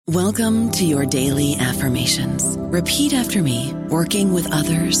Welcome to your daily affirmations. Repeat after me. Working with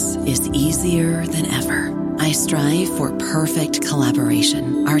others is easier than ever. I strive for perfect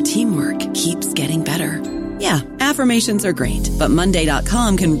collaboration. Our teamwork keeps getting better. Yeah, affirmations are great, but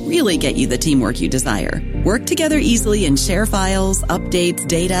Monday.com can really get you the teamwork you desire. Work together easily and share files, updates,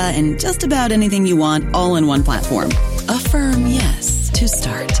 data, and just about anything you want all in one platform. Affirm yes to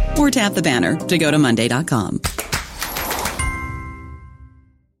start, or tap the banner to go to Monday.com.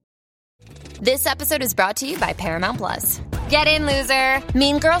 This episode is brought to you by Paramount Plus. Get in, loser!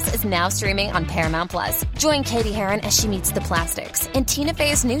 Mean Girls is now streaming on Paramount Plus. Join Katie Heron as she meets the plastics in Tina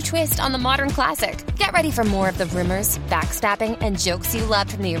Fey's new twist on the modern classic. Get ready for more of the rumors, backstabbing, and jokes you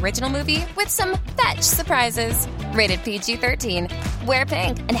loved from the original movie with some fetch surprises. Rated PG-13. Wear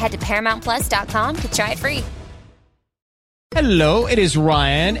pink and head to ParamountPlus.com to try it free. Hello, it is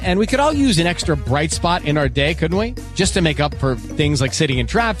Ryan, and we could all use an extra bright spot in our day, couldn't we? Just to make up for things like sitting in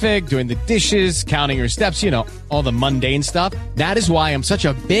traffic, doing the dishes, counting your steps, you know, all the mundane stuff. That is why I'm such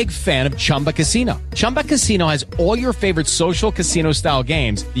a big fan of Chumba Casino. Chumba Casino has all your favorite social casino-style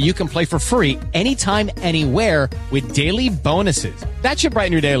games that you can play for free anytime, anywhere with daily bonuses. That should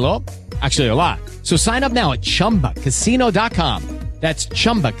brighten your day a little. Actually, a lot. So sign up now at ChumbaCasino.com. That's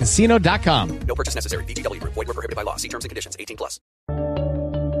ChumbaCasino.com. No purchase necessary. VGW Group. Void where prohibited by law. See terms and conditions. 18+.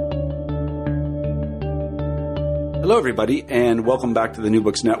 Hello, everybody, and welcome back to the New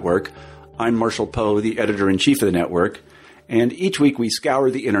Books Network. I'm Marshall Poe, the editor-in-chief of the network, and each week we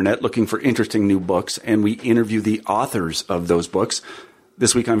scour the internet looking for interesting new books, and we interview the authors of those books.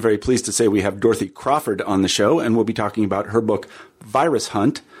 This week I'm very pleased to say we have Dorothy Crawford on the show, and we'll be talking about her book, Virus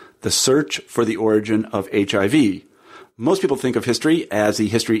Hunt, The Search for the Origin of HIV. Most people think of history as the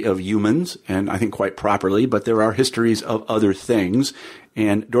history of humans, and I think quite properly, but there are histories of other things.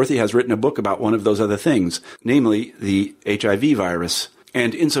 And Dorothy has written a book about one of those other things, namely the HIV virus.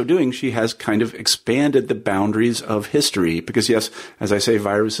 And in so doing, she has kind of expanded the boundaries of history, because yes, as I say,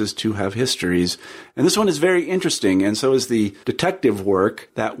 viruses too have histories. And this one is very interesting, and so is the detective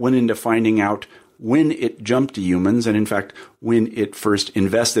work that went into finding out when it jumped to humans, and in fact, when it first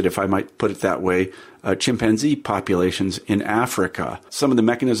invested, if I might put it that way, chimpanzee populations in Africa. Some of the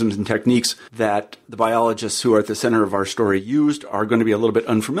mechanisms and techniques that the biologists who are at the center of our story used are going to be a little bit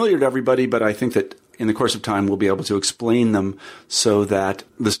unfamiliar to everybody, but I think that in the course of time, we'll be able to explain them so that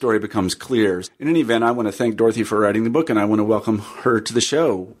the story becomes clear. In any event, I want to thank Dorothy for writing the book, and I want to welcome her to the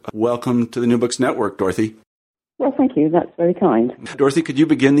show. Welcome to the New Books Network, Dorothy. Well, thank you. That's very kind. Dorothy, could you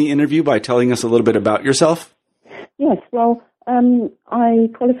begin the interview by telling us a little bit about yourself? Yes. Well, I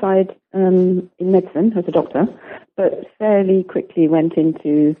qualified in medicine as a doctor, but fairly quickly went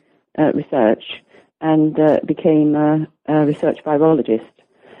into research and became a research virologist.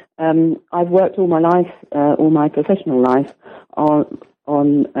 I've worked all my life, all my professional life,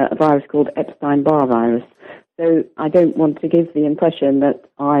 on a virus called Epstein-Barr virus. So I don't want to give the impression that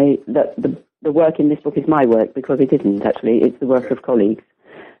the work in this book is my work, because it isn't, actually. It's the work of colleagues.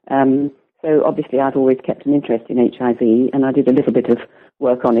 So obviously I've always kept an interest in HIV, and I did a little bit of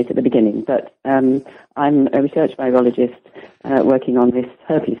work on it at the beginning. But I'm a research virologist working on this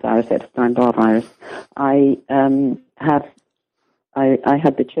herpes virus, Epstein-Barr virus. I had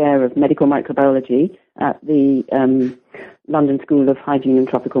the chair of medical microbiology at the London School of Hygiene and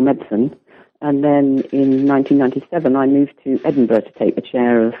Tropical Medicine. And then in 1997, I moved to Edinburgh to take the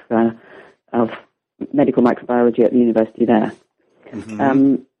chair of medical microbiology at the university there.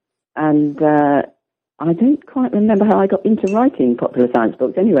 Mm-hmm. I don't quite remember how I got into writing popular science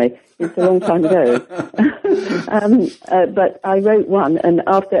books. Anyway, it's a long time ago. But I wrote one, and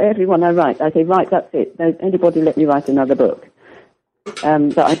after every one I write, I say, right, that's it. Don't anybody let me write another book.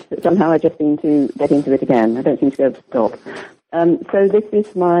 But somehow I just seem to get into it again. I don't seem to be able to stop. So this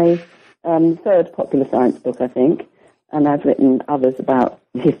is my third popular science book, I think. And I've written others about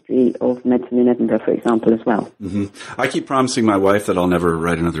the history of medicine in Edinburgh, for example, as well. Mm-hmm. I keep promising my wife that I'll never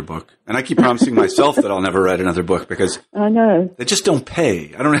write another book. And I keep promising myself that I'll never write another book, because I know they just don't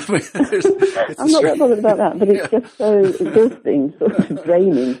pay. I don't have. I'm not that bothered about that, but it's just so exhausting, sort of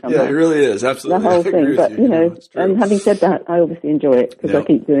draining. Somehow. Yeah, it really is. Absolutely. The whole thing. But, you know, and having said that, I obviously enjoy it because I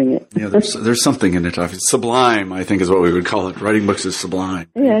keep doing it. Yeah, there's something in it. It's sublime, I think, is what we would call it. Writing books is sublime.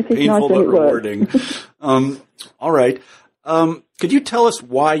 Yeah, it is painful nice when but it rewarding. All right. Could you tell us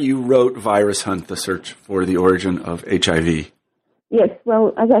why you wrote Virus Hunt, The Search for the Origin of HIV? Yes,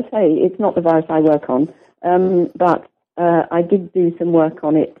 well, as I say, it's not the virus I work on, but I did do some work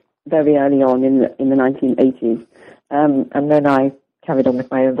on it very early on in the 1980s, and then I carried on with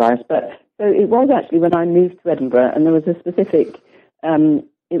my own virus. But so it was actually when I moved to Edinburgh, and there was a specific,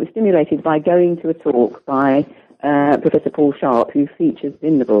 it was stimulated by going to a talk by Professor Paul Sharp, who features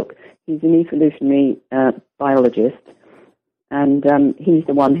in the book. He's an evolutionary biologist, and he's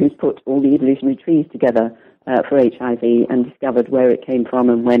the one who's put all the evolutionary trees together for HIV and discovered where it came from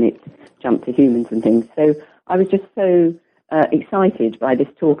and when it jumped to humans and things. So I was just so excited by this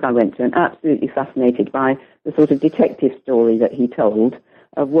talk I went to and absolutely fascinated by the sort of detective story that he told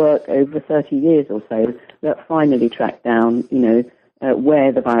of work over 30 years or so that finally tracked down,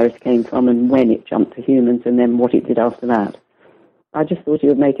 where the virus came from and when it jumped to humans and then what it did after that. I just thought it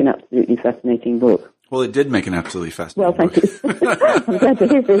would make an absolutely fascinating book. Well, it did make an absolutely fascinating book. Well, thank you. I'm glad to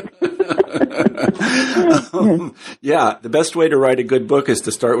hear this. Yeah, the best way to write a good book is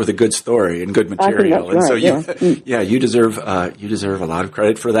to start with a good story and good material. I think that's right, so you deserve a lot of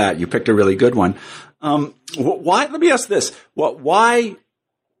credit for that. You picked a really good one. Why? Let me ask this: why?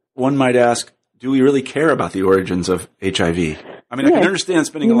 One might ask, do we really care about the origins of HIV? I mean, I can understand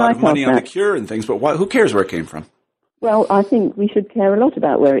spending a lot of money on the cure and things, but who cares where it came from? Well, I think we should care a lot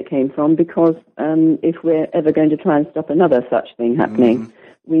about where it came from because if we're ever going to try and stop another such thing happening,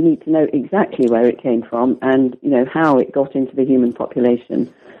 we need to know exactly where it came from and, how it got into the human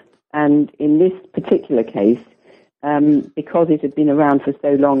population. And in this particular case, because it had been around for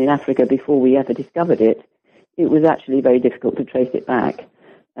so long in Africa before we ever discovered it, it was actually very difficult to trace it back.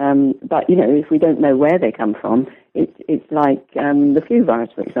 But, if we don't know where they come from, it's like the flu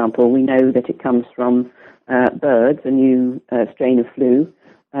virus, for example. We know that it comes from birds, a new strain of flu,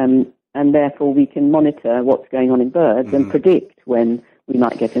 and therefore we can monitor what's going on in birds and predict when we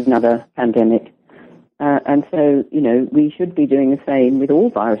might get another pandemic. And so, we should be doing the same with all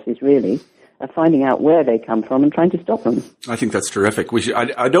viruses, really, finding out where they come from and trying to stop them. I think that's terrific.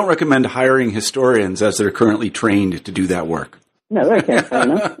 I don't recommend hiring historians as they're currently trained to do that work. No, okay, fair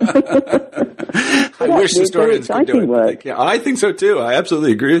enough. I wish historians could do it. Work. Yeah, I think so too. I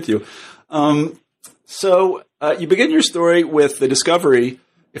absolutely agree with you. So you begin your story with the discovery,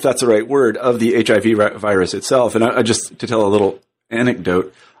 if that's the right word, of the HIV virus itself. And I just to tell a little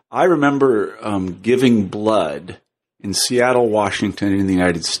anecdote, I remember giving blood in Seattle, Washington, in the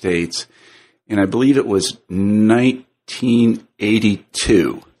United States, and I believe it was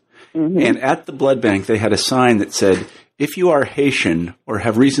 1982. And at the blood bank, they had a sign that said, if you are Haitian or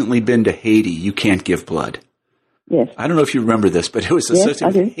have recently been to Haiti, you can't give blood. Yes. I don't know if you remember this, but it was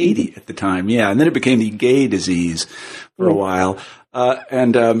associated with Haiti at the time. Yeah, and then it became the gay disease for a while. I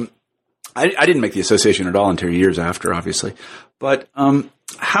didn't make the association at all until years after, obviously. But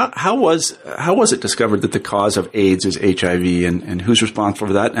how was it discovered that the cause of AIDS is HIV, and who's responsible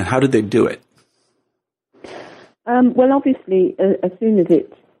for that, and how did they do it? Well, obviously, as soon as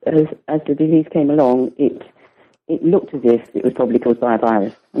as the disease came along, it looked as if it was probably caused by a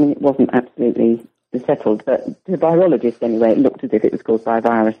virus. I mean, it wasn't absolutely settled, but to virologists anyway, it looked as if it was caused by a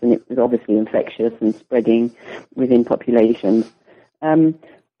virus, and it was obviously infectious and spreading within populations. And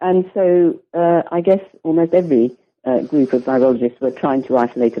so I guess almost every group of virologists were trying to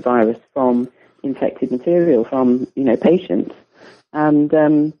isolate a virus from infected material, from, patients. And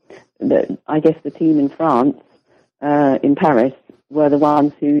I guess the team in France, in Paris, were the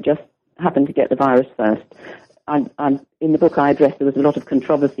ones who just happened to get the virus first. In the book I addressed, there was a lot of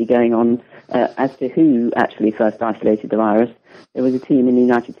controversy going on as to who actually first isolated the virus. There was a team in the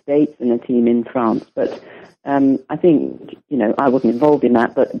United States and a team in France. But I think, I wasn't involved in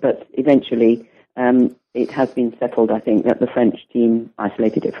that, but eventually it has been settled, I think, that the French team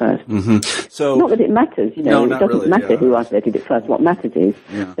isolated it first. So, not that it matters, no, it doesn't really, matter who isolated it first. What matters is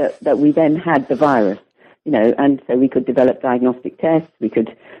that we then had the virus. And so we could develop diagnostic tests, we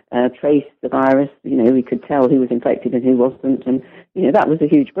could trace the virus, we could tell who was infected and who wasn't, and, that was a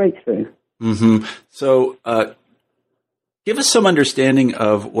huge breakthrough. So give us some understanding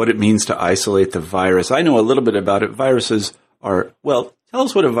of what it means to isolate the virus. I know a little bit about it. Viruses are, tell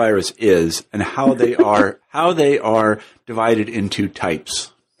us what a virus is and how they are divided into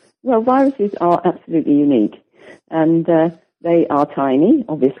types. Well, viruses are absolutely unique, and they are tiny,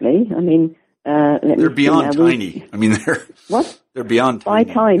 obviously. I mean, they're beyond tiny. I mean, they're beyond tiny.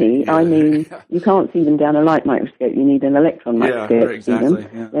 By tiny, I mean you can't see them down a light microscope. You need an electron microscope to see them.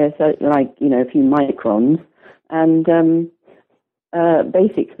 They're so, a few microns, and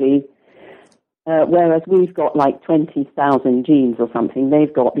basically, whereas we've got 20,000 genes or something,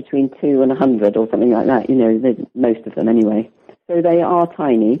 they've got between 2 and 100 or something like that. Most of them anyway. So they are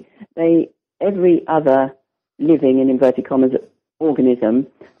tiny. Every other living, in inverted commas, organism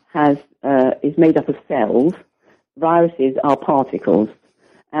is made up of cells. Viruses are particles.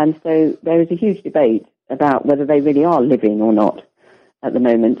 And so there is a huge debate about whether they really are living or not at the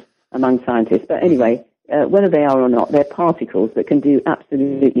moment among scientists. But anyway, whether they are or not, they're particles that can do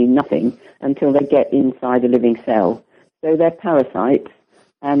absolutely nothing until they get inside a living cell. So they're parasites,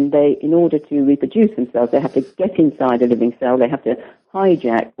 and in order to reproduce themselves, they have to get inside a living cell. They have to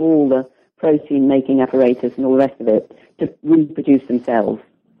hijack all the protein-making apparatus and all the rest of it to reproduce themselves.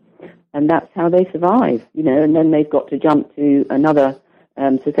 And that's how they survive, and then they've got to jump to another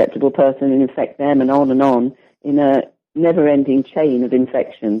susceptible person and infect them and on in a never-ending chain of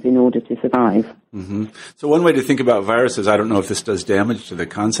infections in order to survive. Mm-hmm. So one way to think about viruses, I don't know if this does damage to the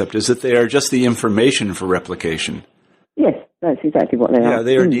concept, is that they are just the information for replication. Yes, that's exactly what they are. Yeah,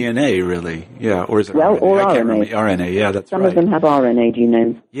 they are DNA, really. Yeah, or is it RNA? Or I can't RNA. remember. RNA, yeah, that's Some right. of them have RNA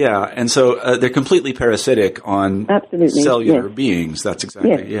genomes. Yeah, and so they're completely parasitic on Absolutely, cellular yes. beings. That's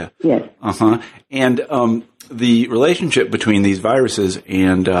exactly, Yes, yes. Uh-huh. And the relationship between these viruses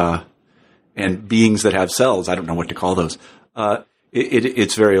and beings that have cells, I don't know what to call those,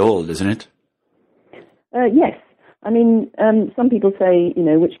 it's very old, isn't it? Yes. I mean, some people say,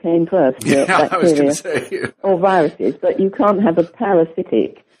 which came first, Yeah, I was going bacteria to say. or viruses, but you can't have a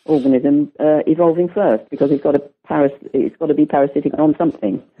parasitic organism evolving first because it's got to be parasitic on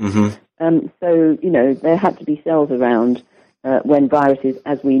something. Mm-hmm. So, there had to be cells around when viruses,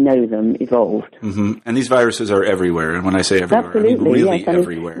 as we know them, evolved. Mm-hmm. And these viruses are everywhere. And when I say everywhere, Absolutely, I mean really yes. I mean,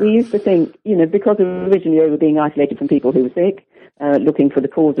 everywhere. we used to think, because originally they were being isolated from people who were sick, looking for the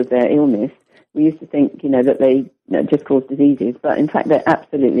cause of their illness, we used to think, that they just cause diseases. But in fact, they're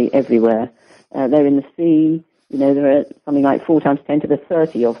absolutely everywhere. They're in the sea. There are something like 4 times 10 to the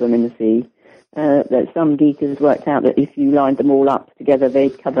 30 of them in the sea. That some geekers worked out that if you lined them all up together,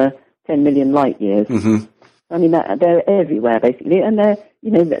 they'd cover 10 million light years. Mm-hmm. I mean, they're everywhere, basically. And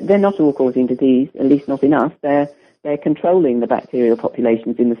they're not all causing disease, at least not enough. They're controlling the bacterial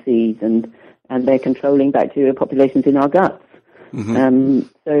populations in the seas, and they're controlling bacterial populations in our guts. Mm-hmm.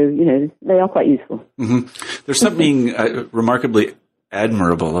 So, they are quite useful. Mm-hmm. There's something remarkably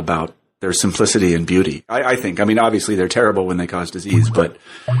admirable about their simplicity and beauty, I think. I mean, obviously they're terrible when they cause disease, but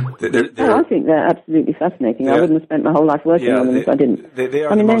I think they're absolutely fascinating. I wouldn't have spent my whole life working on them if I didn't. They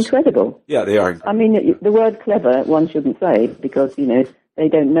are they're incredible. Yeah, they are. I mean, the word clever, one shouldn't say, because, they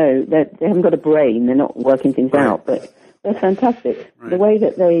don't know. They haven't got a brain. They're not working things out, but they're fantastic. Right. The way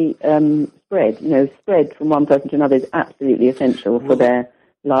that they spread from one person to another is absolutely essential for their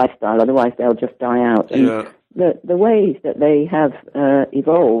lifestyle. Otherwise, they'll just die out. And the ways that they have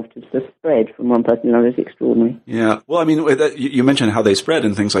evolved to spread from one person to another is extraordinary. Yeah. Well, I mean, you mentioned how they spread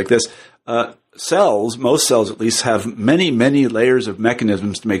and things like this. Cells, most cells at least, have many, many layers of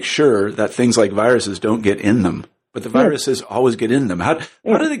mechanisms to make sure that things like viruses don't get in them. But the viruses always get in them. How do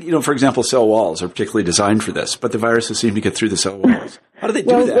they, for example, cell walls are particularly designed for this, but the viruses seem to get through the cell walls. How do they do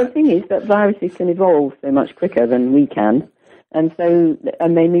that? Well, the thing is that viruses can evolve so much quicker than we can. And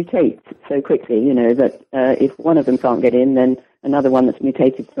they mutate so quickly, that if one of them can't get in, then another one that's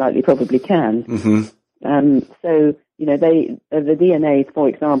mutated slightly probably can. Mm-hmm. So, the DNA, for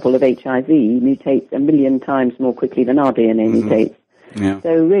example, of HIV mutates 1 million times more quickly than our DNA mutates. Yeah.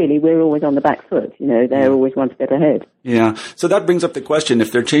 So really, we're always on the back foot. They're always one step ahead. Yeah. So that brings up the question,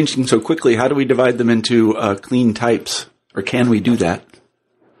 if they're changing so quickly, how do we divide them into clean types? Or can we do that?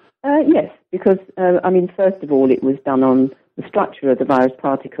 Yes, because, first of all, it was done on the structure of the virus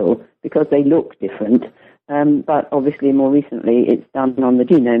particle because they look different. But obviously, more recently, it's done on the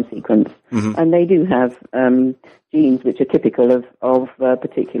genome sequence. Mm-hmm. And they do have genes which are typical of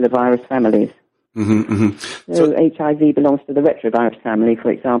particular virus families. Mm-hmm, mm-hmm. So HIV belongs to the retrovirus family, for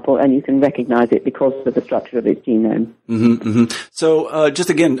example, and you can recognize it because of the structure of its genome. Mm-hmm, mm-hmm. So just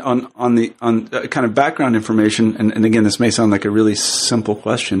again on kind of background information, and again, this may sound like a really simple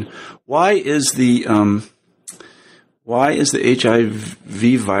question. Why is the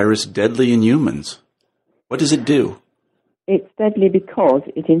HIV virus deadly in humans? What does it do? It's deadly because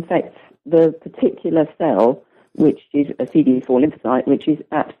it infects the particular cell, which is a CD4 lymphocyte, which is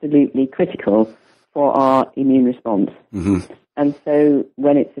absolutely critical for our immune response. Mm-hmm. And so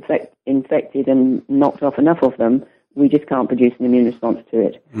when it's infected and knocked off enough of them, we just can't produce an immune response to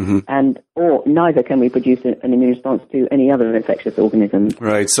it. Mm-hmm. Or neither can we produce an immune response to any other infectious organism.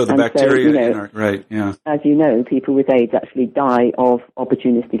 Right, so the bacteria... right, yeah. As you know, people with AIDS actually die of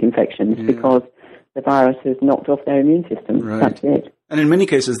opportunistic infections because the virus has knocked off their immune system. Right. That's it. And in many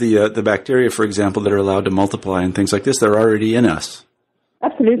cases, the bacteria, for example, that are allowed to multiply and things like this, they're already in us.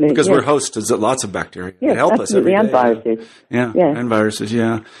 Absolutely. Because we're hosts to lots of bacteria. Yes, they help us every day. and viruses. Yeah, and viruses,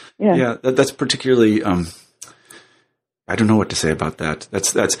 yeah. That's particularly, I don't know what to say about that.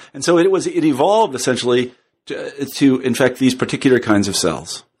 And so it evolved essentially to infect these particular kinds of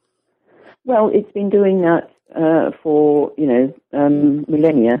cells. Well, it's been doing that for,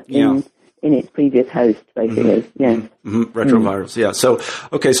 millennia in its previous host, basically. Yes. Retrovirus. Yeah. So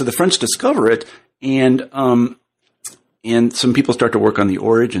the French discover it, and some people start to work on the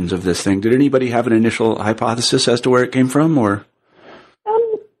origins of this thing. Did anybody have an initial hypothesis as to where it came from, or?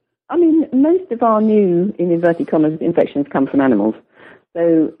 I mean, most of our new, in inverted commas, infections come from animals.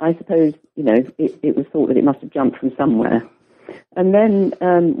 So I suppose, it was thought that it must have jumped from somewhere. And then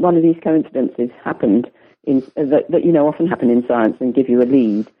one of these coincidences happened that often happen in science and give you a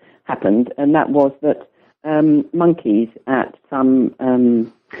lead, happened, and that was that monkeys at some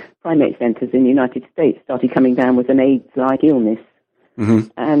primate centres in the United States started coming down with an AIDS-like illness.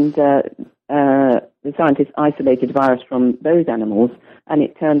 And the scientists isolated the virus from those animals, and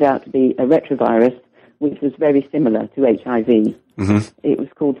it turned out to be a retrovirus, which was very similar to HIV. It was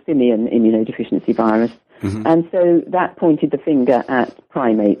called simian immunodeficiency virus. And so that pointed the finger at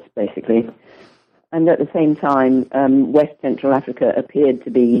primates, basically. And at the same time, West Central Africa appeared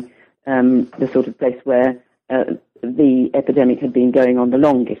to be the sort of place where the epidemic had been going on the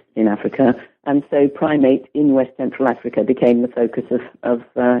longest in Africa. And so primates in West Central Africa became the focus of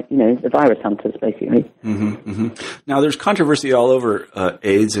the virus hunters, basically. Now, there's controversy all over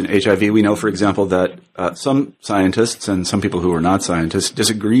AIDS and HIV. We know, for example, that some scientists and some people who are not scientists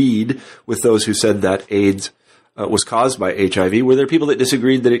disagreed with those who said that AIDS was caused by HIV. Were there people that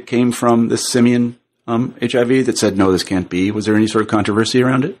disagreed that it came from this simian HIV that said, no, this can't be? Was there any sort of controversy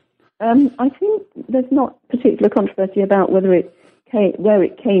around it? I think there's not particular controversy about whether where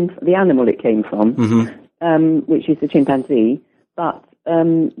it came from, the animal it came from, which is the chimpanzee. But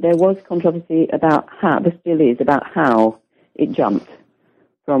there was controversy about there still is, about how it jumped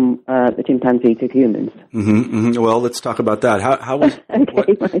from the chimpanzee to humans. Well, let's talk about that. How was?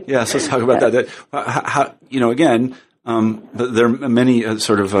 Right. Yes, let's talk about that. How again, there are many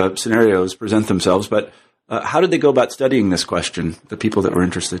sort of scenarios present themselves, but. How did they go about studying this question, the people that were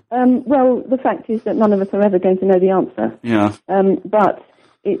interested? Well, the fact is that none of us are ever going to know the answer. Yeah. But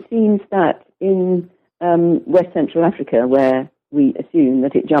it seems that in West Central Africa, where we assume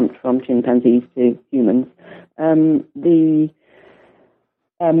that it jumped from chimpanzees to humans, the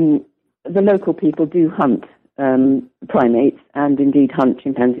local people do hunt primates and indeed hunt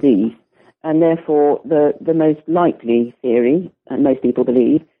chimpanzees. And therefore, the most likely theory, and most people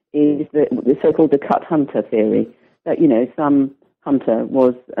believe, is the so-called the cut hunter theory, that, some hunter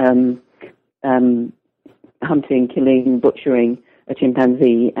was hunting, killing, butchering a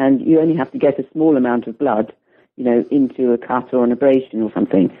chimpanzee, and you only have to get a small amount of blood, into a cut or an abrasion or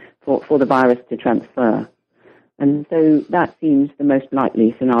something for the virus to transfer. And so that seems the most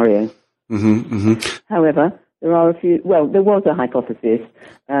likely scenario. However, there are there was a hypothesis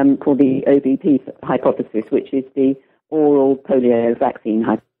called the OBP hypothesis, which is the oral polio vaccine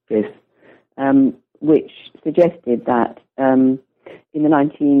hypothesis, which suggested that in the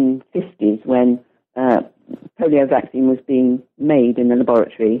 1950s, when polio vaccine was being made in the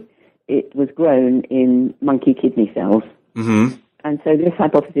laboratory, it was grown in monkey kidney cells. And so this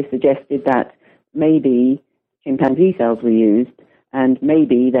hypothesis suggested that maybe chimpanzee cells were used, and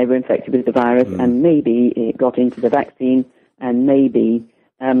maybe they were infected with the virus, and maybe it got into the vaccine, and maybe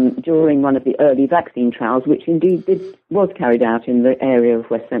during one of the early vaccine trials, which indeed was carried out in the area of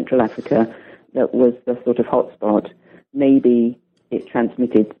West Central Africa that was the sort of hotspot, maybe it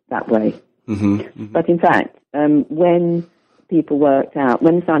transmitted that way. But in fact, when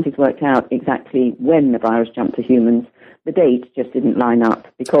the scientists worked out exactly when the virus jumped to humans, the dates just didn't line up,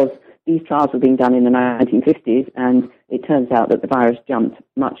 because these trials were being done in the 1950s, and it turns out that the virus jumped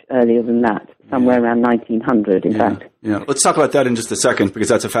much earlier than that, somewhere around 1900, in fact. Yeah, let's talk about that in just a second, because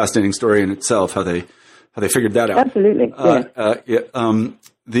that's a fascinating story in itself, how they figured that out. Absolutely.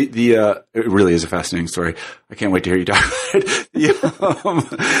 It really is a fascinating story. I can't wait to hear you talk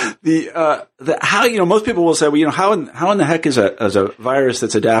about it. How most people will say, well, how in the heck is a virus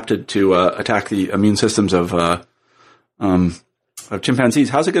that's adapted to attack the immune systems of chimpanzees,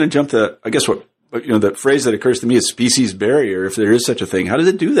 how's it going to jump the? I guess the phrase that occurs to me is species barrier, if there is such a thing. How does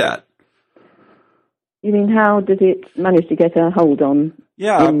it do that? You mean, how does it manage to get a hold on?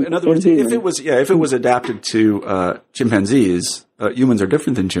 Yeah, in other words, if it was adapted to chimpanzees, humans are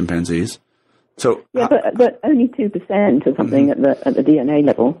different than chimpanzees. So but only 2% or something at the DNA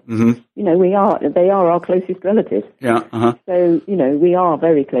level. They are our closest relatives. Yeah. So we are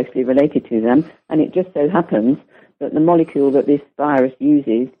very closely related to them, and it just so happens that the molecule that this virus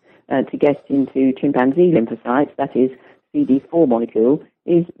uses to get into chimpanzee lymphocytes, that is CD4 molecule,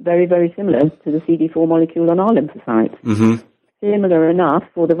 is very, very similar to the CD4 molecule on our lymphocytes. Similar enough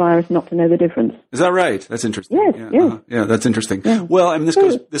for the virus not to know the difference. Is that right? That's interesting. Yes, Yeah, that's interesting. Yeah. Well, I mean,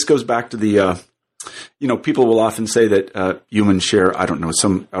 this goes back to the people will often say that humans share, I don't know,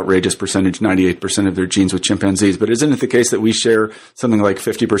 some outrageous percentage, 98% of their genes with chimpanzees. But isn't it the case that we share something like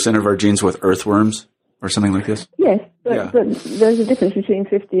 50% of our genes with earthworms or something like this? Yes, but there's a difference between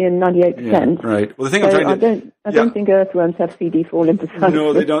 50 and 98%. Yeah, right. Well, the thing I'm trying to... I don't think earthworms have CD4 lymphocytes.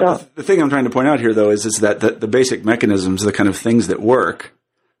 No, they don't. The thing I'm trying to point out here, though, is that the basic mechanisms, the kind of things that work,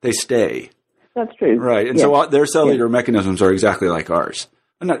 they stay. That's true. Right. And so their cellular mechanisms are exactly like ours.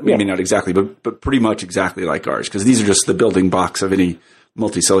 Maybe not exactly, but pretty much exactly like ours, because these are just the building blocks of any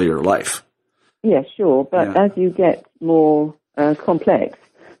multicellular life. Yeah, sure. But as you get more complex,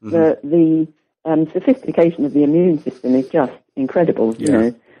 the sophistication of the immune system is just incredible, you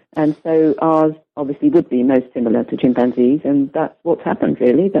know. And so ours obviously would be most similar to chimpanzees, and that's what's happened,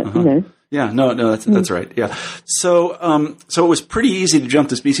 really. That, you know. Yeah, no, that's right. Yeah. So it was pretty easy to jump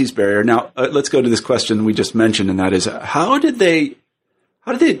the species barrier. Now, let's go to this question we just mentioned, and that is, how did they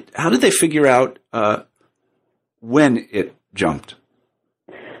figure out when it jumped?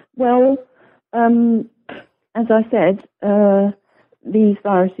 Well, as I said, these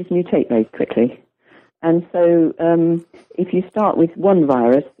viruses mutate very quickly. And so if you start with one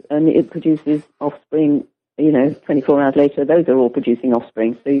virus and it produces offspring, 24 hours later, those are all producing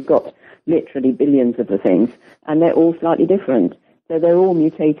offspring. So you've got literally billions of the things, and they're all slightly different. So they're all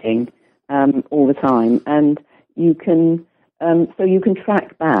mutating all the time. And you can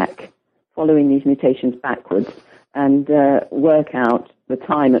track back, following these mutations backwards, and work out the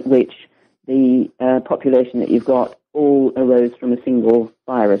time at which the population that you've got all arose from a single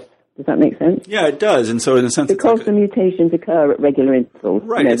virus. Does that make sense? Yeah, it does. And so in a sense, because the mutations occur at regular intervals.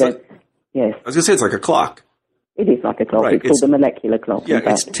 Right. Yes. I was going to say it's like a clock. It is like a clock. Right. It's called the molecular clock. Yeah,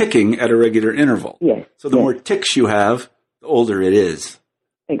 it's ticking at a regular interval. Yes. So the more ticks you have, the older it is.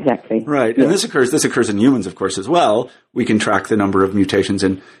 Exactly. Right. Yes. And this occurs in humans, of course, as well. We can track the number of mutations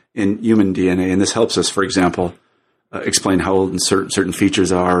in human DNA, and this helps us, for example, explain how old certain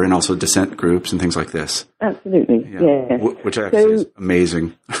features are, and also descent groups and things like this. Absolutely, yeah. Which actually is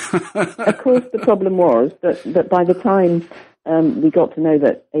amazing. Of course, the problem was that by the time we got to know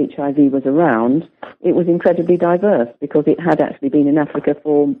that HIV was around, it was incredibly diverse, because it had actually been in Africa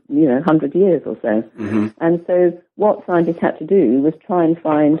for 100 years or so. Mm-hmm. And so what scientists had to do was try and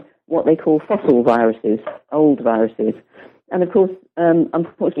find what they call fossil viruses, old viruses. And of course,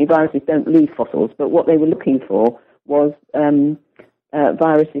 unfortunately, viruses don't leave fossils, but what they were looking for was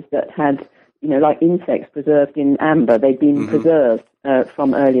viruses that had, like insects preserved in amber. They'd been preserved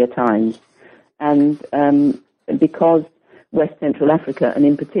from earlier times. And because West Central Africa, and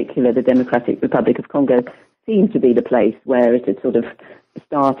in particular the Democratic Republic of Congo, seemed to be the place where it had sort of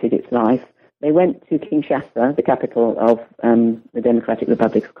started its life, they went to Kinshasa, the capital of the Democratic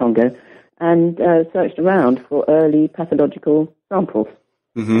Republic of Congo, and searched around for early pathological samples.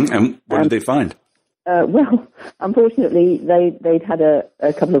 Mm-hmm. And what did they find? Well, unfortunately, they'd had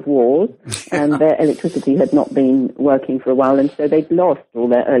a couple of wars, and their electricity had not been working for a while, and so they'd lost all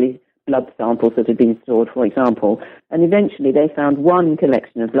their early blood samples that had been stored, for example. And eventually they found one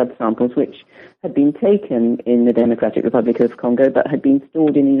collection of blood samples which had been taken in the Democratic Republic of Congo but had been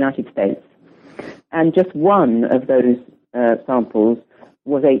stored in the United States. And just one of those samples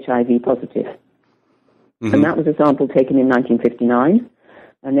was HIV positive. Mm-hmm. And that was a sample taken in 1959.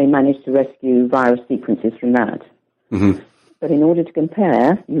 And they managed to rescue virus sequences from that. Mm-hmm. But in order to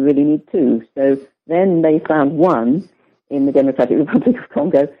compare, you really need two. So then they found one in the Democratic Republic of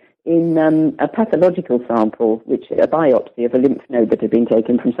Congo in a pathological sample, a biopsy of a lymph node that had been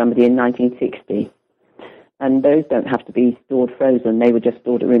taken from somebody in 1960. And those don't have to be stored frozen. They were just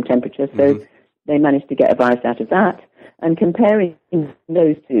stored at room temperature. So they managed to get a virus out of that. And comparing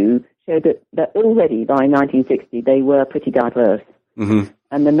those two showed that already by 1960 they were pretty diverse. Mm-hmm.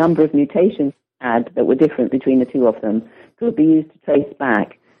 And the number of mutations that were different between the two of them could be used to trace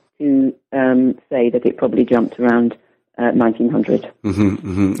back to say that it probably jumped around 1900. Mm-hmm,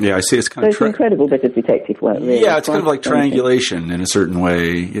 mm-hmm. Yeah, I see. It's kind of incredible bit of detective work. Really. Yeah, it's kind of like triangulation in a certain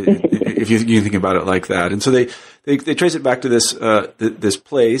way, if you think about it like that. And so they trace it back to this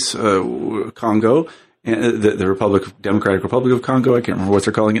place, Congo, the Democratic Republic of Congo. I can't remember what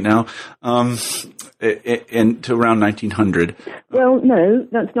they're calling it now. And to around 1900. Well, no,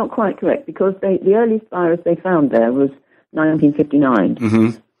 that's not quite correct, because the earliest virus they found there was 1959.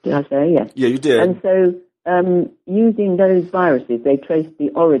 Mm-hmm. Did I say? Yes. Yeah, you did. And so using those viruses, they traced the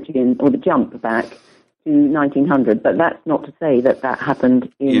origin or the jump back to 1900. But that's not to say that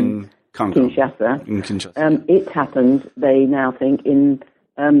happened in Congo. Kinshasa. In Kinshasa. It happened, they now think, in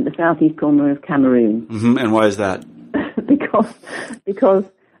the southeast corner of Cameroon. Mm-hmm. And why is that? because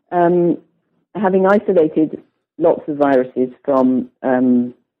having isolated lots of viruses from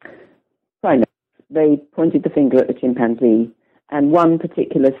primates, they pointed the finger at the chimpanzee, and one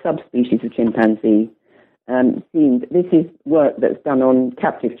particular subspecies of chimpanzee seemed, this is work that's done on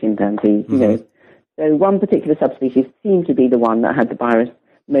captive chimpanzees, you know, so one particular subspecies seemed to be the one that had the virus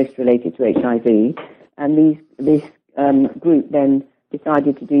most related to HIV, and this group then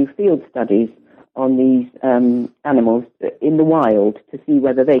decided to do field studies on these animals in the wild to see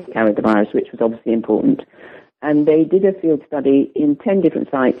whether they carried the virus, which was obviously important. And they did a field study in 10 different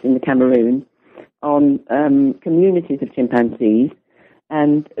sites in the Cameroon on communities of chimpanzees,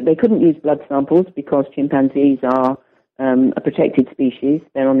 and they couldn't use blood samples because chimpanzees are a protected species.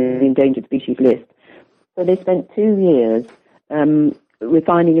 They're on the endangered species list. So they spent 2 years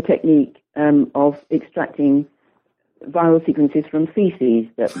refining a technique of extracting viral sequences from feces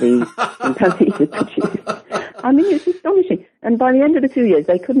that the chimpanzees had produced. I mean, it's astonishing. And by the end of the 2 years,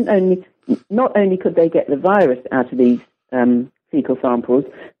 they not only could they get the virus out of these fecal samples,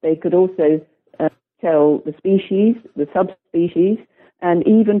 they could also tell the species, the subspecies, and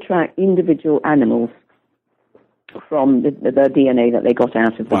even track individual animals from the DNA that they got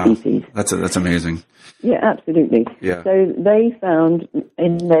out of the feces. That's amazing. Yeah, absolutely. Yeah. So they found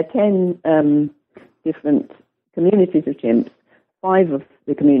in their 10 different communities of chimps, 5 of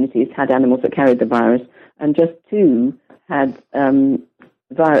the communities had animals that carried the virus, and just 2 had 2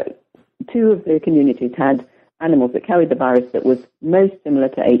 of the communities had animals that carried the virus that was most similar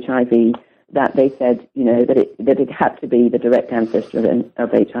to HIV. That they said, you know, that it had to be the direct ancestor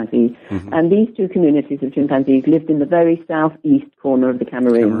of HIV. And these 2 communities of chimpanzees lived in the very southeast corner of the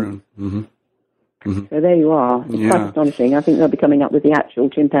Cameroon. So there you are. It's quite astonishing. I think they'll be coming up with the actual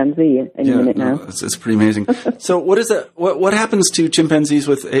chimpanzee any minute now. It's pretty amazing. So what is that? What happens to chimpanzees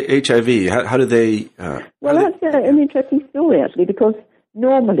with HIV? How do they? Well, that's an interesting story actually, because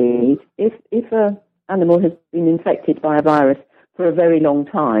normally, if an animal has been infected by a virus for a very long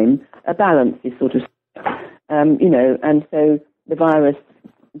time, a balance is sort of, you know, and so the virus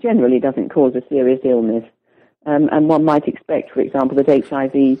generally doesn't cause a serious illness. And one might expect, for example, that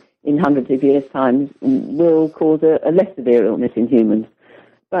HIV in hundreds of years' time will cause a less severe illness in humans.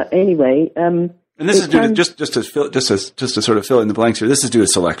 But anyway, and this is due to, just to sort of fill in the blanks here. This is due to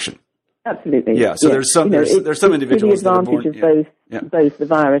selection. Absolutely. Yeah. So there's some individuals that are born. To the advantage of both the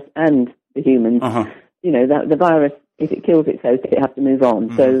virus and the humans. You know, that the virus, if it kills its host, it has to move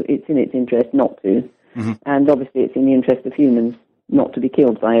on. So it's in its interest not to. And obviously it's in the interest of humans not to be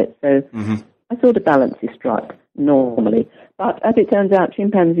killed by it. So I thought a balance is struck normally. But as it turns out,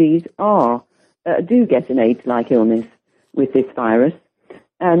 chimpanzees do get an AIDS-like illness with this virus.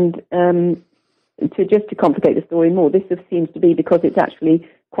 And to complicate the story more, this seems to be because it's actually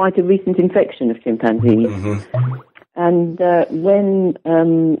quite a recent infection of chimpanzees. And when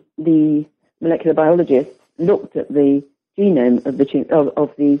the molecular biologists looked at the genome of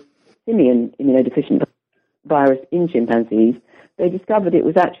the simian immunodeficient virus in chimpanzees, they discovered it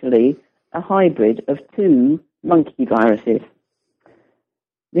was actually a hybrid of 2 monkey viruses.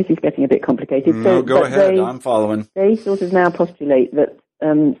 This is getting a bit complicated. No, go ahead. I'm following. They sort of now postulate that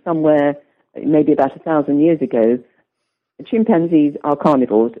somewhere, maybe about 1,000 years ago, chimpanzees are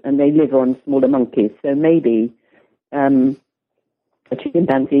carnivores and they live on smaller monkeys. So maybe a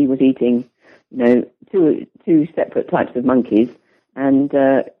chimpanzee was eating, you know, two separate types of monkeys and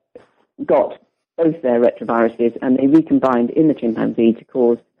got both their retroviruses, and they recombined in the chimpanzee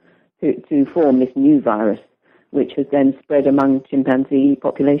to form this new virus, which has then spread among chimpanzee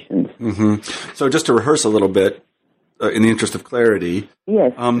populations. So just to rehearse a little bit, in the interest of clarity,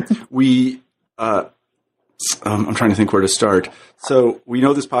 yes, I'm trying to think where to start. So we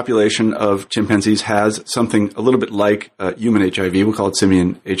know this population of chimpanzees has something a little bit like human HIV. We'll call it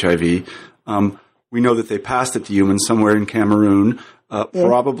simian HIV. We know that they passed it to humans somewhere in Cameroon,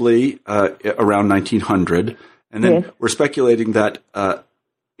 probably around 1900. And then we're speculating that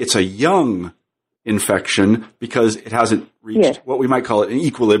it's a young infection because it hasn't reached what we might call an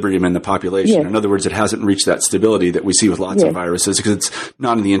equilibrium in the population. In other words, it hasn't reached that stability that we see with lots of viruses, because it's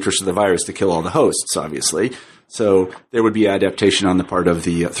not in the interest of the virus to kill all the hosts, obviously. So there would be adaptation on the part of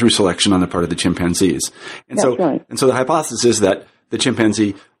through selection on the part of the chimpanzees. And so the hypothesis is that the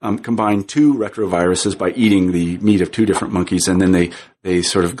chimpanzee combined 2 retroviruses by eating the meat of 2 different monkeys, and then they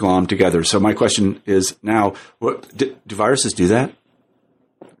sort of glom together. So my question is now, do viruses do that?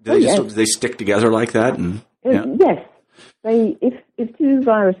 Do they stick together like that? And yes. If 2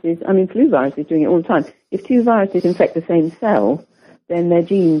 viruses, I mean, flu virus is doing it all the time. If 2 viruses infect the same cell, then their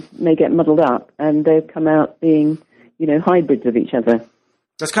genes may get muddled up and they'll come out being, you know, hybrids of each other.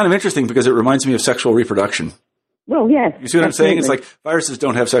 That's kind of interesting because it reminds me of sexual reproduction. Well, yes. You see what I'm saying? It's like viruses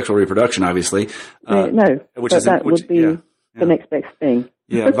don't have sexual reproduction, obviously. No, would be the next best thing.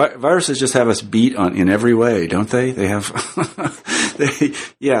 Yeah, viruses just have us beat in every way, don't they? They have,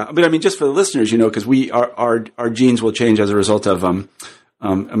 But I mean, just for the listeners, because our genes will change as a result of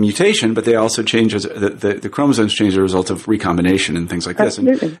a mutation, but they also change as the chromosomes change as a result of recombination and things like this. And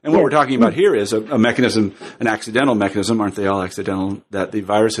what we're talking about here is a mechanism, an accidental mechanism, aren't they all accidental, that the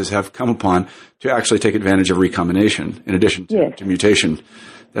viruses have come upon to actually take advantage of recombination in addition to mutation.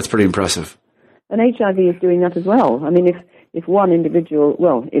 That's pretty impressive. And HIV is doing that as well. I mean, if one individual,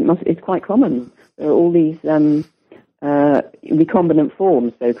 it's quite common. There are all these recombinant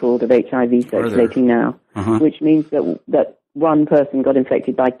forms, so-called, of HIV circulating now, which means that one person got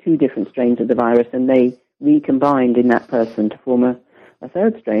infected by two different strains of the virus, and they recombined in that person to form a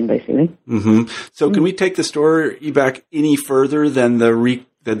third strain, basically. Mm-hmm. So, can we take the story back any further than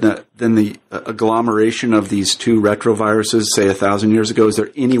the agglomeration of these two retroviruses, say 1,000 years ago? Is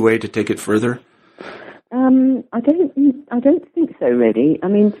there any way to take it further? I don't think so, really. I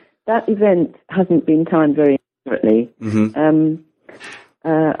mean, that event hasn't been timed very accurately. Mm-hmm.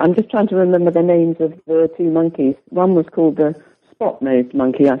 I'm just trying to remember the names of the two monkeys. One was called the spot-nosed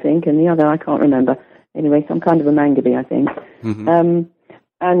monkey, I think, and the other I can't remember. Anyway, some kind of a mangabe, I think. Mm-hmm.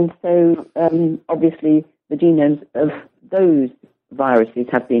 And so, obviously, the genomes of those viruses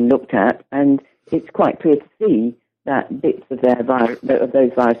have been looked at, and it's quite clear to see that bits of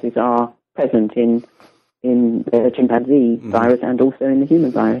those viruses are present in the chimpanzee virus and also in the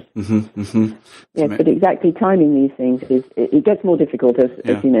human virus. Mm-hmm, mm-hmm. Yes, but exactly timing these things it gets more difficult as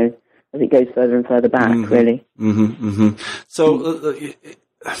you know, as it goes further and further back, really. Mm-hmm, mm-hmm. So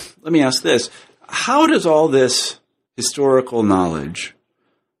let me ask this. How does all this historical knowledge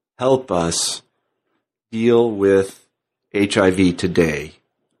help us deal with HIV today?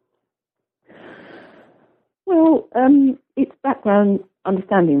 Well, it's background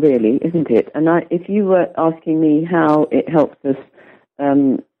understanding, really, isn't it? And if you were asking me how it helps us,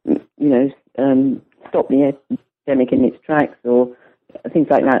 stop the epidemic in its tracks or things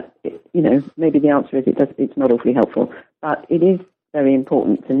like that, maybe the answer is it's not awfully helpful. But it is very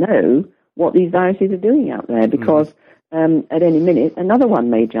important to know what these viruses are doing out there, because at any minute another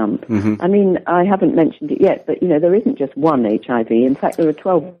one may jump. Mm-hmm. I mean, I haven't mentioned it yet, but there isn't just one HIV. In fact, there are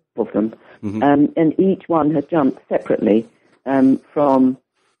 12 of them, and each one has jumped separately from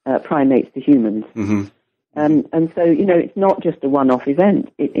primates to humans. Mm-hmm. And so, it's not just a one-off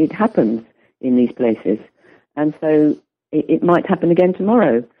event. It happens in these places. And so it might happen again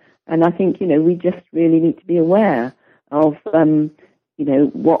tomorrow. And I think, we just really need to be aware of,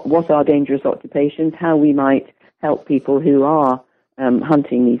 what are dangerous occupations, how we might help people who are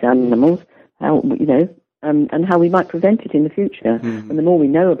hunting these animals, how, and how we might prevent it in the future. Mm-hmm. And the more we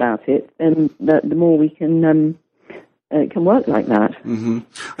know about it, then the more we can work like that. Mm-hmm.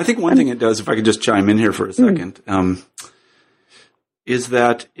 I think one thing it does, if I could just chime in here for a second, is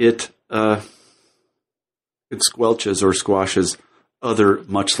that it squelches or squashes other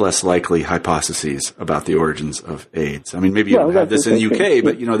much less likely hypotheses about the origins of AIDS. I mean, maybe you don't have this in the UK,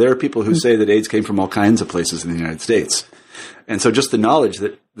 but there are people who say that AIDS came from all kinds of places in the United States. And so just the knowledge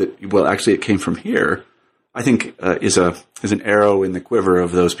that actually it came from here, I think is an arrow in the quiver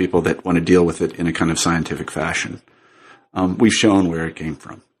of those people that want to deal with it in a kind of scientific fashion. We've shown where it came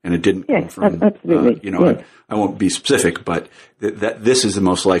from, and it didn't come from, absolutely. I won't be specific, but that this is the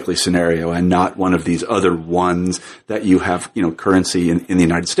most likely scenario and not one of these other ones that you have, currency in the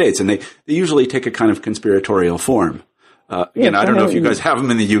United States. And they usually take a kind of conspiratorial form. I don't know if you guys have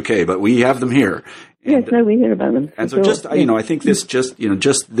them in the UK, but we have them here. And, yes, we hear about them. And so I think this just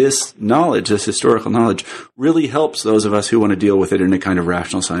this knowledge, this historical knowledge really helps those of us who want to deal with it in a kind of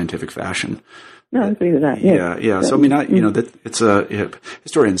rational scientific fashion. No, I agree with that. Yeah. So I mean, that it's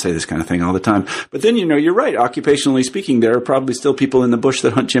historians say this kind of thing all the time. But then you're right. Occupationally speaking, there are probably still people in the bush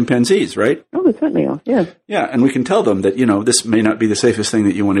that hunt chimpanzees, right? Oh, there certainly are. Yeah. Yeah, and we can tell them that this may not be the safest thing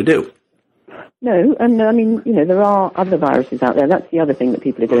that you want to do. No, and I mean, there are other viruses out there. That's the other thing that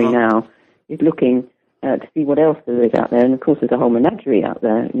people are doing now, is looking to see what else there is out there. And of course, there's a whole menagerie out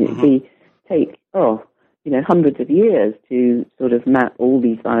there. It take hundreds of years to sort of map all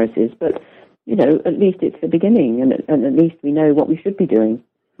these viruses, but at least it's the beginning, and at least we know what we should be doing.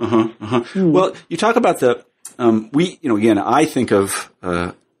 Well, you talk about again, I think of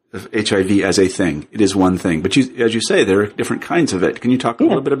HIV as a thing. It is one thing, but as you say, there are different kinds of it. Can you talk a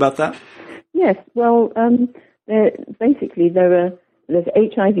little bit about that? Yes. Well, there's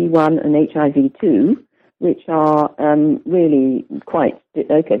HIV-1 and HIV-2, which are really quite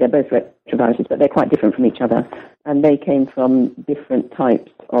okay. They're both retroviruses, but they're quite different from each other, and they came from different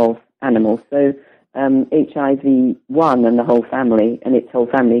types of animals. So HIV-1 and its whole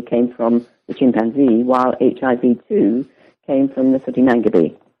family came from the chimpanzee, while HIV-2 came from the sooty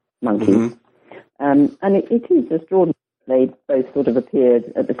mangabey monkey. And it is extraordinary they both sort of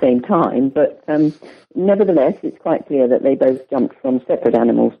appeared at the same time, but nevertheless, it's quite clear that they both jumped from separate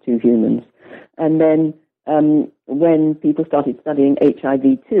animals to humans. And then when people started studying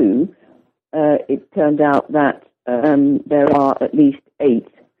HIV-2, it turned out that there are at least 8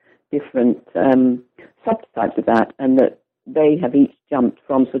 different subtypes of that, and that they have each jumped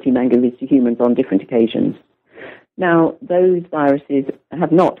from sooty mangabeys to humans on different occasions. Now, those viruses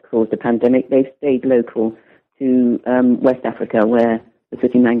have not caused a pandemic. They've stayed local to West Africa, where the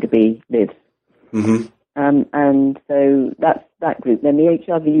sooty mangabey lives. And so that's that group. Then the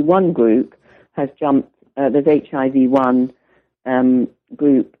HIV-1 group has jumped. There's HIV-1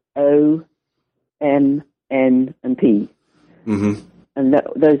 group O, M, N, and P. And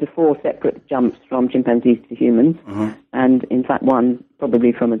those are 4 separate jumps from chimpanzees to humans, and in fact one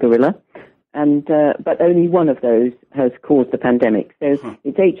probably from a gorilla. And but only one of those has caused the pandemic. So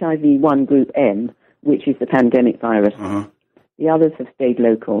it's HIV-1 group M, which is the pandemic virus. The others have stayed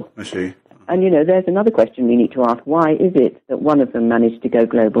local. I see. And, there's another question we need to ask. Why is it that one of them managed to go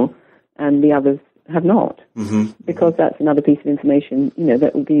global and the others have not? Because that's another piece of information,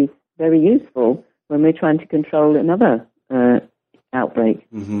 that will be very useful when we're trying to control another outbreak.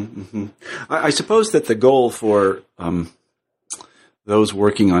 I suppose that the goal for those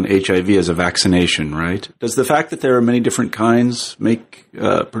working on HIV is a vaccination, right? Does the fact that there are many different kinds make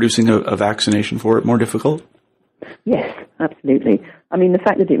producing a vaccination for it more difficult? Yes, absolutely. I mean, the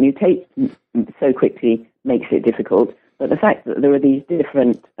fact that it mutates so quickly makes it difficult, but the fact that there are these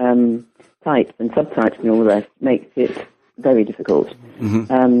different types and subtypes and all the rest makes it very difficult.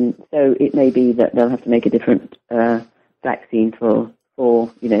 So it may be that they'll have to make a different vaccine for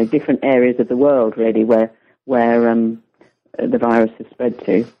different areas of the world, really, where the virus has spread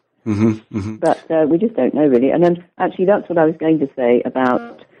to. But we just don't know, really. And then, actually, that's what I was going to say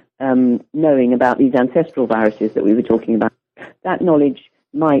about knowing about these ancestral viruses that we were talking about. That knowledge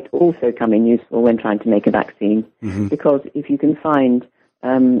might also come in useful when trying to make a vaccine, because if you can find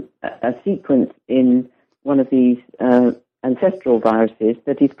a sequence in one of these ancestral viruses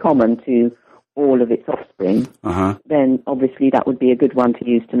that is common to all of its offspring, then obviously that would be a good one to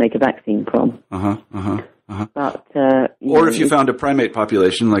use to make a vaccine from. But, or if you found a primate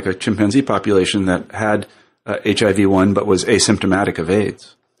population, like a chimpanzee population, that had HIV-1 but was asymptomatic of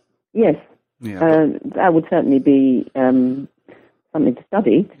AIDS. Yes, that would certainly be something to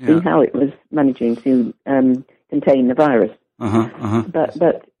study, to see how it was managing to contain the virus.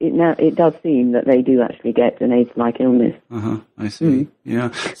 But it does seem that they do actually get an AIDS-like illness. I see.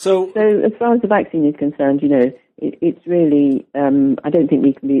 So as far as the vaccine is concerned, it's really, I don't think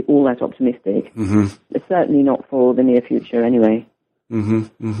we can be all that optimistic. Certainly not for the near future, anyway.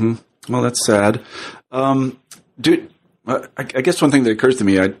 Well, that's sad. I guess one thing that occurs to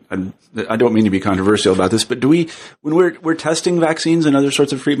me, I don't mean to be controversial about this, but when we're testing vaccines and other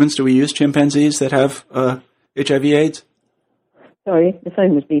sorts of treatments, do we use chimpanzees that have HIV/AIDS? Sorry, the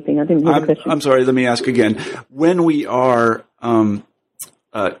phone was beeping. I didn't hear the question. I'm sorry. Let me ask again. When we are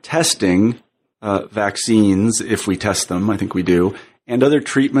testing vaccines, if we test them, I think we do, and other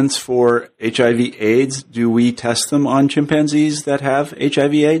treatments for HIV/AIDS, do we test them on chimpanzees that have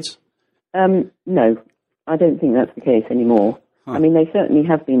HIV/AIDS? No, I don't think that's the case anymore. I mean, they certainly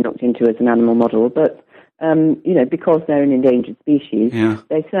have been looked into as an animal model, but because they're an endangered species,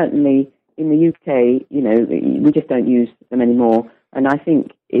 they certainly, in the UK, we just don't use them anymore. And I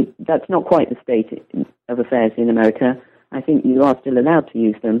think that's not quite the state of affairs in America. I think you are still allowed to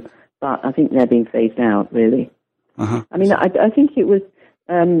use them, but I think they're being phased out, really. I mean, I think it was,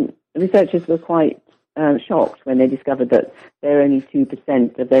 researchers were quite shocked when they discovered that they're only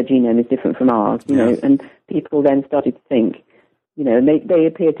 2% of their genome is different from ours, and people then started to think, and they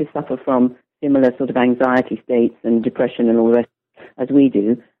appear to suffer from similar sort of anxiety states and depression and all the rest as we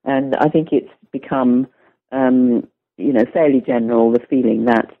do. And I think it's become, fairly general, the feeling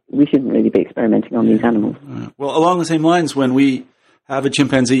that we shouldn't really be experimenting on these animals. Well, along the same lines, when we have a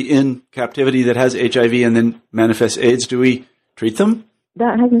chimpanzee in captivity that has HIV and then manifests AIDS, do we treat them?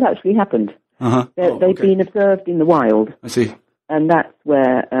 That hasn't actually happened. They've been observed in the wild. I see. And that's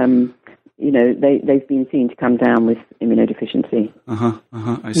where, they've been seen to come down with immunodeficiency.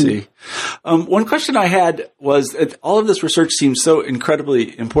 I see. One question I had was, all of this research seems so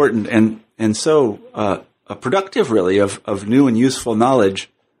incredibly important and so productive, really, of new and useful knowledge.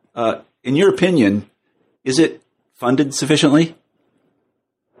 In your opinion, is it funded sufficiently?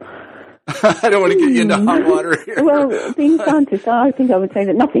 I don't want to get you into hot water here. Well, being a scientist, I think I would say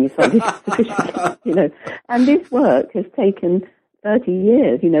that nothing is funded sufficiently, And this work has taken 30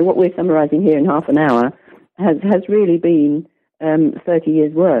 years. What we're summarizing here in half an hour has really been 30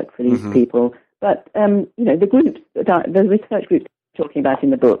 years' work for these people. But, the groups, the research groups talking about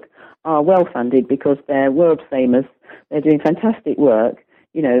in the book are well-funded because they're world-famous. They're doing fantastic work,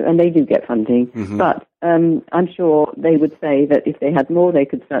 and they do get funding. But I'm sure they would say that if they had more, they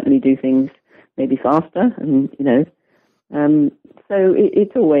could certainly do things maybe faster. And, so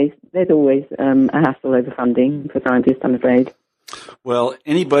there's always a hassle over funding for scientists, I'm afraid. Well,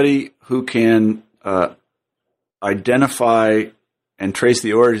 anybody who can identify and trace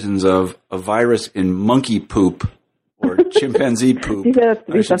the origins of a virus in monkey poop or chimpanzee poop,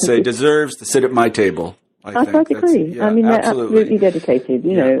 deserves to sit at my table. I quite agree. Yeah, they're absolutely dedicated,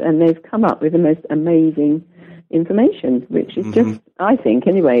 and they've come up with the most amazing information, which is just, I think,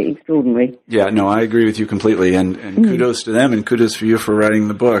 anyway, extraordinary. Yeah, no, I agree with you completely, and kudos to them, and kudos for you for writing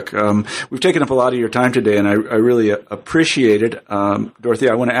the book. We've taken up a lot of your time today, and I really appreciate it. Dorothy,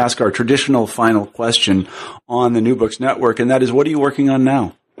 I want to ask our traditional final question on the New Books Network, and that is, what are you working on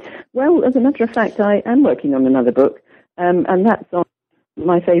now? Well, as a matter of fact, I am working on another book, and that's on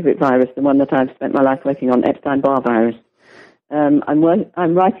my favorite virus, the one that I've spent my life working on, Epstein-Barr virus.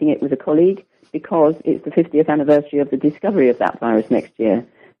 I'm writing it with a colleague, because it's the 50th anniversary of the discovery of that virus next year.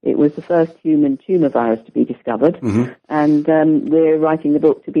 It was the first human tumor virus to be discovered, and we're writing the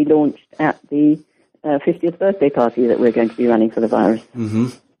book to be launched at the 50th birthday party that we're going to be running for the virus.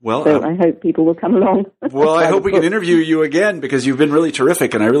 Well, so I hope people will come along. Well, I hope we can interview you again, because you've been really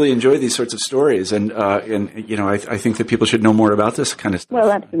terrific, and I really enjoy these sorts of stories. And I think that people should know more about this kind of stuff.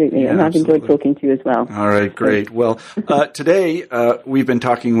 Well, absolutely, and I've enjoyed talking to you as well. All right, great. Well, today we've been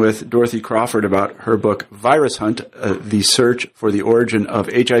talking with Dorothy Crawford about her book, Virus Hunt, The Search for the Origin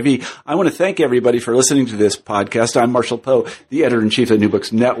of HIV. I want to thank everybody for listening to this podcast. I'm Marshall Poe, the editor-in-chief of the New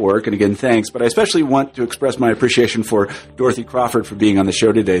Books Network, and again, thanks. But I especially want to express my appreciation for Dorothy Crawford for being on the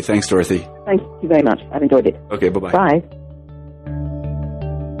show today. Thanks, Dorothy. Thank you very much. I've enjoyed it. Okay, bye-bye. Bye.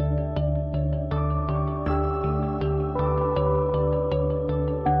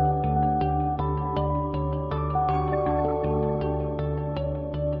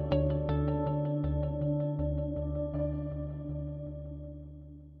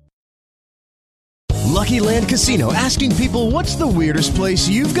 Lucky Land Casino, asking people, what's the weirdest place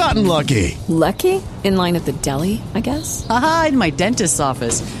you've gotten lucky? Lucky? In line at the deli, I guess? Aha, in my dentist's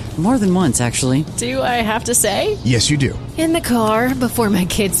office. More than once, actually. Do I have to say? Yes, you do. In the car before my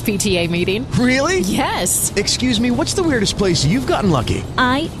kids' PTA meeting. Really? Yes. Excuse me, what's the weirdest place you've gotten lucky?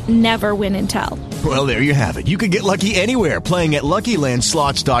 I never win and tell. Well, there you have it. You can get lucky anywhere, playing at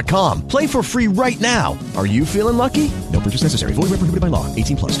LuckyLandSlots.com. Play for free right now. Are you feeling lucky? No purchase necessary. Void where prohibited by law.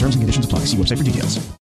 18+. Terms and conditions apply. See website for details.